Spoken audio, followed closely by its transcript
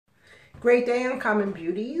Great day, Uncommon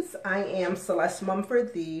Beauties. I am Celeste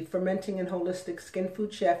Mumford, the fermenting and holistic skin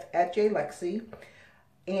food chef at Lexi.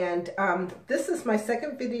 And this is my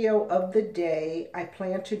second video of the day. I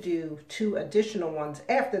plan to do 2 additional ones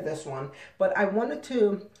after this one, but I wanted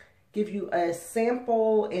to give you a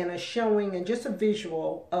sample and a showing and just a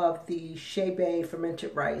visual of the Chebe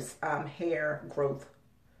Fermented Rice hair growth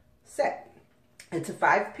set. It's a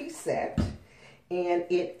 5-piece set, and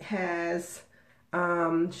it has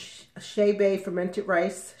Chebe Fermented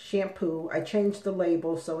Rice shampoo. I changed the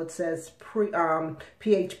label so it says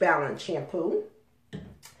pH balanced shampoo.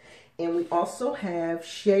 And we also have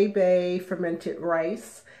Chebe Fermented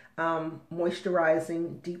Rice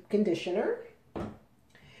moisturizing deep conditioner.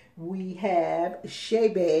 We have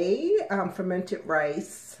Chebe Fermented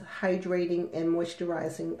Rice hydrating and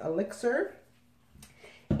moisturizing elixir.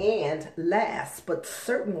 And last but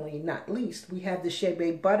certainly not least, we have the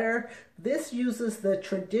Chebe butter. This uses the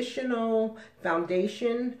traditional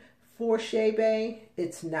foundation for Chebe.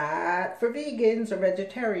 It's not for vegans or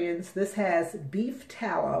vegetarians. This has beef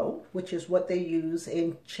tallow, which is what they use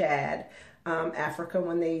in Chad, Africa,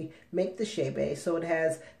 when they make the Chebe. So it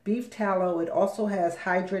has beef tallow. It also has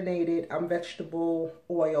hydrogenated vegetable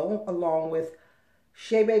oil along with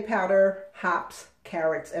Chebe powder, hops,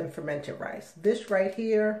 carrots, and fermented rice. This right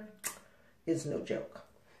here is no joke.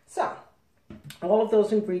 So all of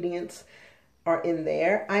those ingredients are in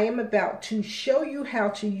there. I am about to show you how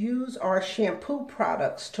to use our shampoo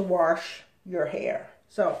products to wash your hair.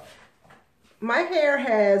 So my hair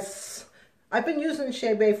I've been using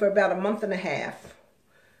Chebe for about a month and a half.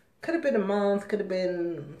 Could have been a month, could have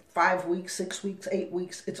been 5 weeks, 6 weeks, 8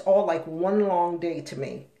 weeks. It's all like one long day to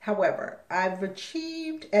me. However, I've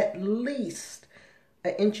achieved at least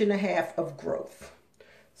 1.5 inches of growth.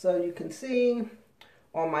 So you can see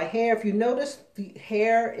on my hair, if you notice the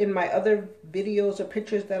hair in my other videos or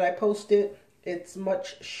pictures that I posted, it's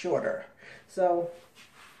much shorter. So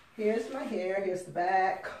here's my hair, here's the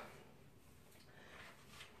back.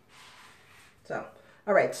 So,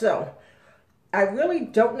 all right, so I really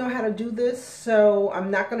don't know how to do this, so I'm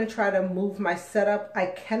not going to try to move my setup. I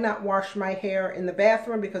cannot wash my hair in the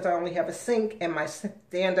bathroom because I only have a sink, and my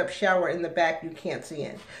stand-up shower in the back you can't see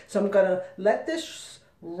in. So I'm going to let this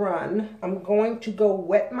run. I'm going to go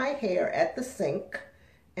wet my hair at the sink,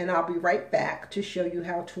 and I'll be right back to show you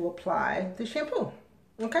how to apply the shampoo.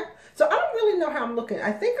 Okay? So I don't really know how I'm looking.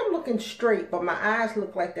 I think I'm looking straight, but my eyes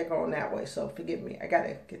look like they're going that way, so forgive me. I got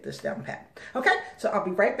to get this down pat. Okay? So I'll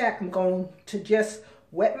be right back. I'm going to just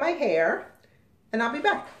wet my hair, and I'll be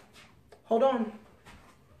back. Hold on.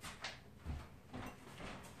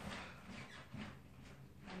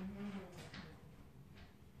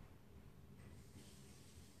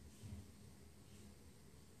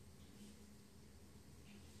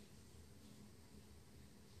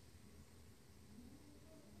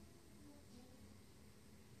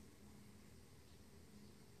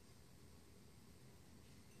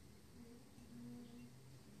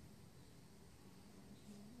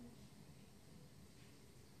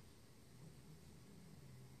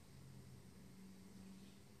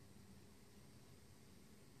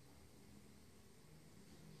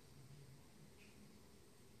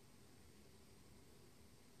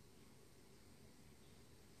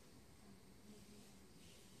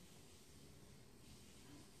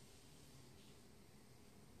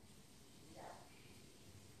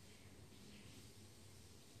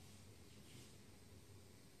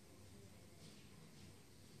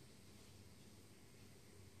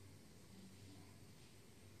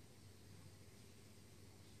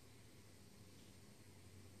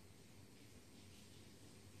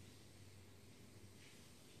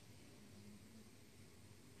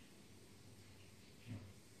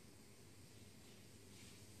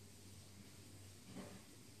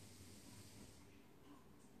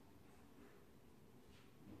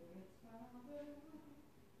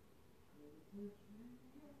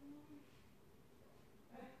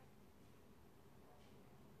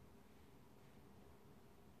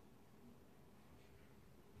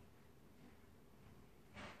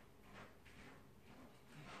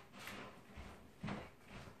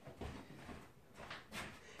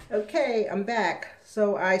 Okay, I'm back.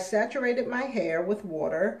 So I saturated my hair with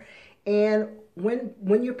water, and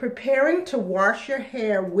when you're preparing to wash your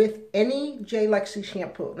hair with any Lexi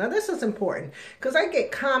shampoo, now this is important because I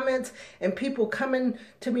get comments and people coming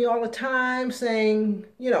to me all the time saying,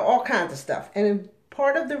 you know, all kinds of stuff. And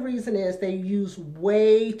part of the reason is they use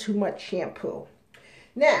way too much shampoo.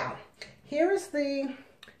 Now, here is the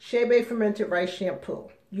Chebe Fermented Rice shampoo.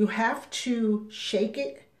 You have to shake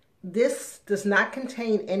it. This does not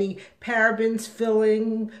contain any parabens,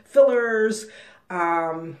 fillers,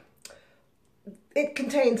 it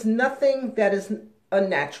contains nothing that is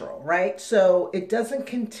unnatural, right? So it doesn't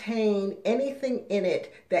contain anything in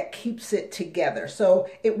it that keeps it together. So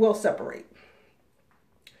it will separate.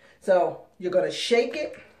 So you're going to shake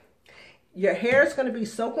it. Your hair is going to be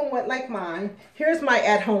soaking wet like mine. Here's my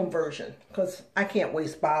at-home version because I can't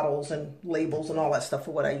waste bottles and labels and all that stuff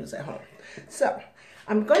for what I use at home. So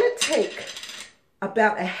I'm going to take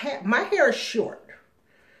about a half, my hair is short.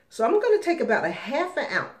 So I'm going to take about a ½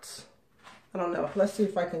 ounce. I don't know. Let's see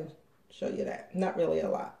if I can show you that. Not really a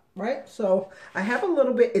lot, right? So I have a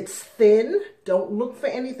little bit. It's thin. Don't look for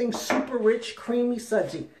anything super rich, creamy,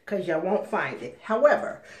 sudsy because you won't find it.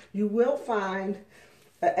 However, you will find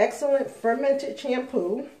an excellent fermented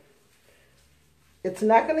shampoo. It's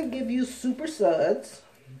not going to give you super suds,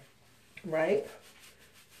 right?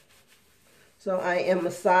 So I am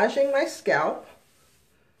massaging my scalp.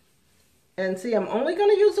 And see, I'm only going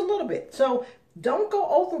to use a little bit. So don't go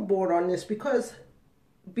overboard on this because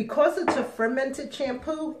it's a fermented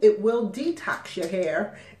shampoo, it will detox your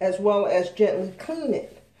hair as well as gently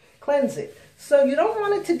cleanse it. So you don't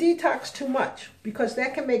want it to detox too much because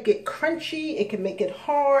that can make it crunchy, it can make it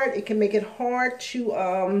hard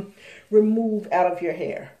to remove out of your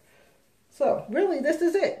hair. So really, this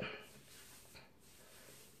is it.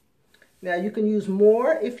 Now you can use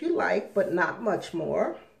more if you like, but not much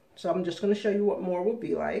more. So I'm just going to show you what more will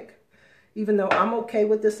be like, even though I'm okay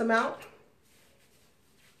with this amount.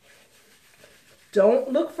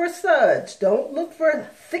 Don't look for suds. Don't look for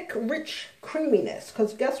thick, rich creaminess.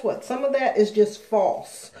 Because guess what? Some of that is just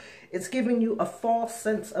false. It's giving you a false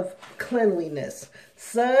sense of cleanliness.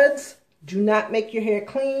 Suds do not make your hair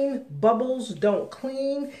clean. Bubbles don't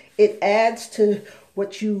clean. It adds to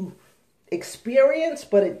what you experience,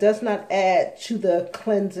 but it does not add to the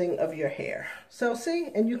cleansing of your hair. So see,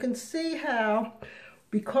 and you can see how,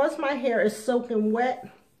 because my hair is soaking wet,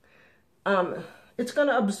 it's going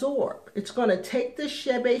to absorb. It's going to take this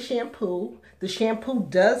Chebe shampoo. The shampoo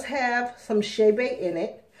does have some Chebe in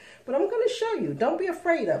it, but I'm going to show you. Don't be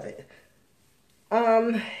afraid of it.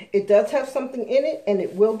 It does have something in it, and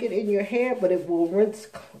it will get in your hair, but it will rinse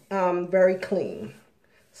very clean.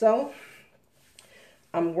 So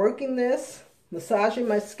I'm working this, massaging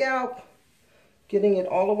my scalp, getting it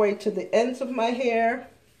all the way to the ends of my hair.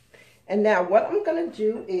 And now what I'm going to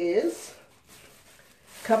do is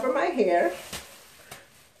cover my hair.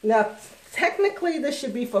 Now, technically, this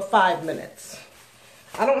should be for 5 minutes.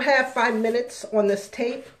 I don't have 5 minutes on this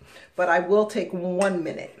tape, but I will take 1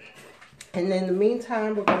 minute. And in the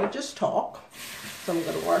meantime, we're going to just talk. So I'm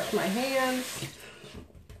going to wash my hands.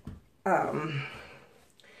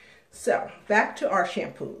 So, back to our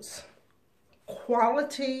shampoos.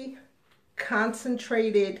 Quality,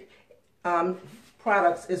 concentrated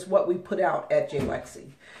products is what we put out at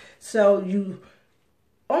Lexi. So, you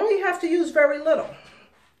only have to use very little.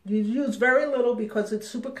 You use very little because it's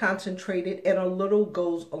super concentrated, and a little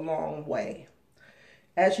goes a long way.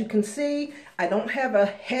 As you can see, I don't have a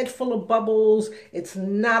head full of bubbles. It's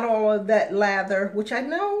not all of that lather, which I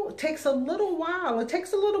know takes a little while. It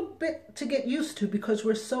takes a little bit to get used to because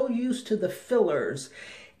we're so used to the fillers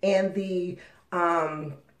and the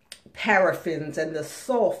paraffins and the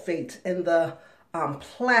sulfates and the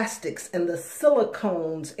plastics and the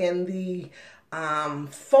silicones and the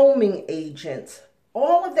foaming agents.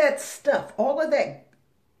 All of that stuff, all of that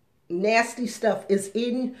nasty stuff is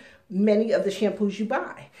in many of the shampoos you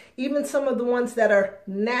buy. Even some of the ones that are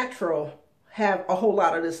natural have a whole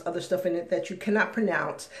lot of this other stuff in it that you cannot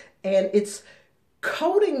pronounce. And it's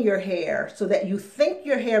coating your hair so that you think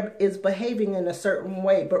your hair is behaving in a certain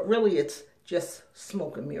way, but really it's just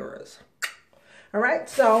smoke and mirrors. All right,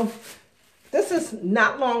 so this is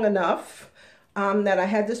not long enough that I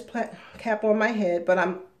had this cap on my head, but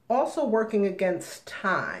I'm also working against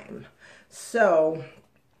time. So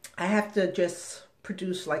I have to just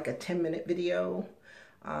produce like a 10-minute video.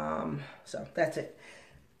 So that's it.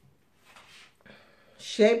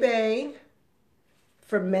 Chebe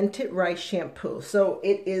Fermented Rice Shampoo. So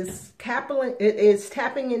it is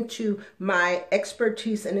tapping into my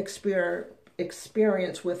expertise and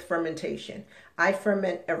experience with fermentation. I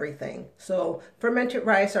ferment everything. So fermented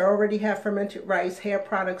rice, I already have fermented rice hair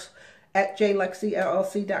products at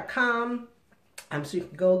jlexillc.com. So you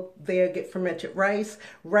can go there, get fermented rice.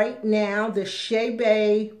 Right now, the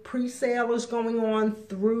Chebe pre-sale is going on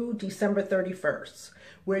through December 31st,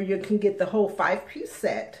 where you can get the whole 5-piece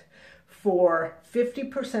set for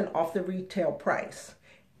 50% off the retail price.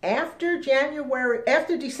 After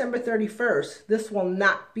December 31st, this will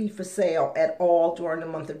not be for sale at all during the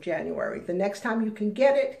month of January. The next time you can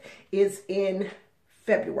get it is in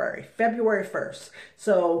February 1st.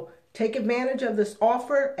 So Take advantage of this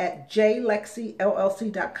offer at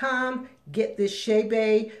jlexillc.com. Get this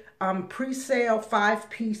Chebe pre-sale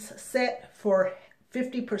 5-piece set for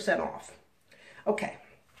 50% off. Okay,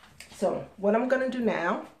 so what I'm going to do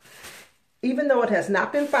now, even though it has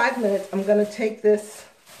not been 5 minutes, I'm going to take this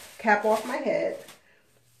cap off my head.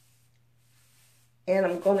 And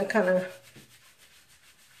I'm going to kind of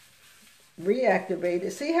reactivate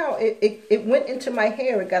it. See how it went into my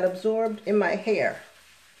hair. It got absorbed in my hair.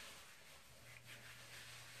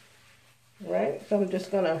 Right? So I'm just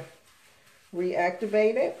going to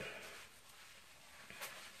reactivate it.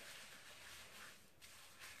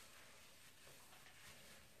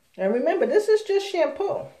 And remember, this is just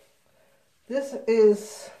shampoo.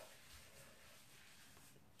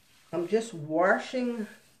 I'm just washing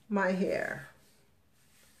my hair.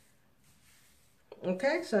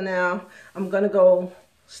 Okay, so now I'm going to go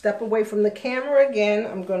step away from the camera again.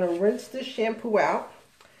 I'm going to rinse this shampoo out.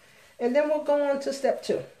 And then we'll go on to step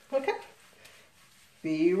 2. Okay?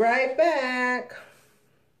 Be right back.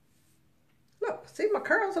 Look, see, my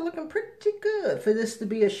curls are looking pretty good for this to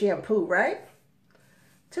be a shampoo, right?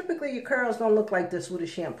 Typically, your curls don't look like this with a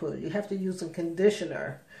shampoo. You have to use some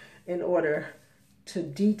conditioner in order to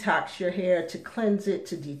detox your hair, to cleanse it,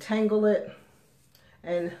 to detangle it.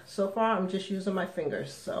 And so far, I'm just using my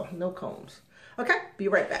fingers, so no combs. Okay, be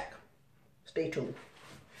right back. Stay tuned.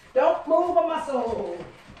 Don't move a muscle.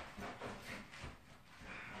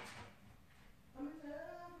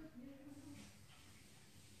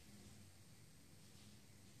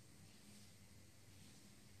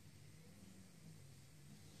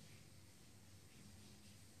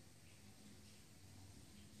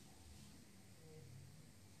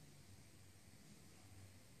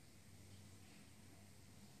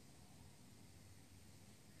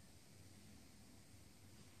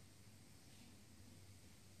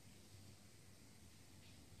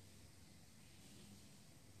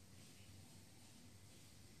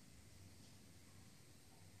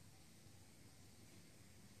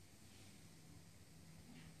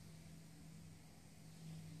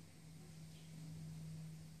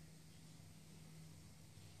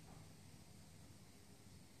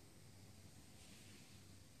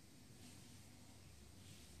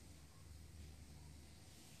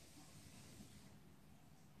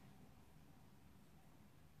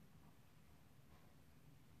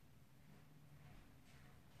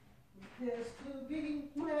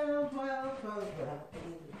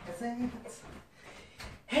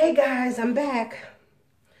 Hey guys, I'm back.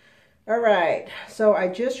 All right, so I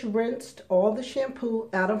just rinsed all the shampoo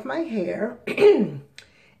out of my hair. And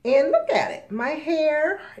look at it. My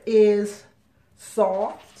hair is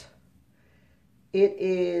soft. It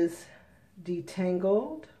is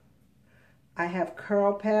detangled. I have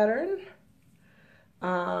curl pattern.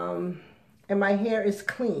 And my hair is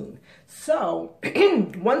clean. So,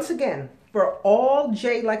 once again, for all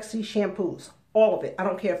J Lexi shampoos, all of it, I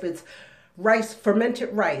don't care if it's rice,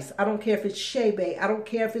 fermented rice, I don't care if it's Chebe, I don't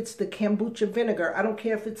care if it's the kombucha vinegar, I don't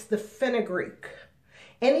care if it's the fenugreek,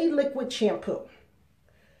 any liquid shampoo.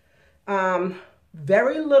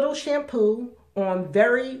 Very little shampoo on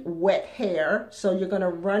very wet hair. So you're going to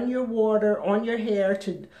run your water on your hair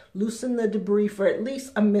to loosen the debris for at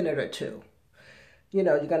least a minute or 2. You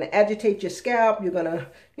know, you're going to agitate your scalp. You're going to,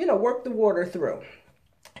 work the water through.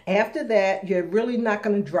 After that, you're really not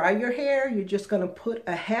going to dry your hair. You're just going to put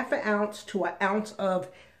a ½ ounce to an ounce of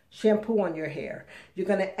shampoo on your hair. You're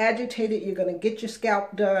going to agitate it. You're going to get your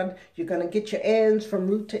scalp done. You're going to get your ends from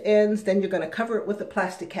root to ends. Then you're going to cover it with a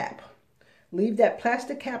plastic cap. Leave that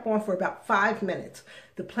plastic cap on for about 5 minutes.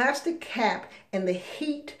 The plastic cap and the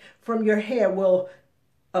heat from your hair will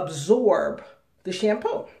absorb the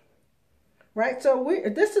shampoo. Right? So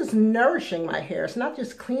this is nourishing my hair. It's not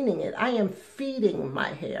just cleaning it. I am feeding my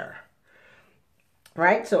hair.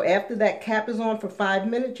 Right? So after that cap is on for 5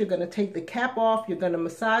 minutes, you're going to take the cap off. You're going to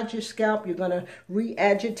massage your scalp. You're going to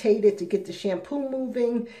re-agitate it to get the shampoo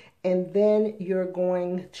moving. And then you're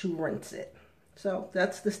going to rinse it. So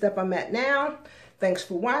that's the step I'm at now. Thanks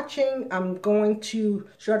for watching. I'm going to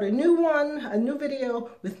start a new video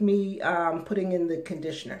with me putting in the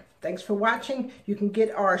conditioner. Thanks for watching. You can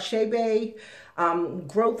get our Chebe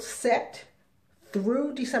growth set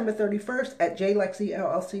through December 31st at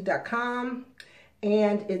jlexillc.com,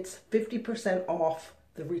 and it's 50% off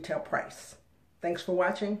the retail price. Thanks for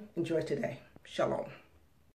watching. Enjoy today. Shalom.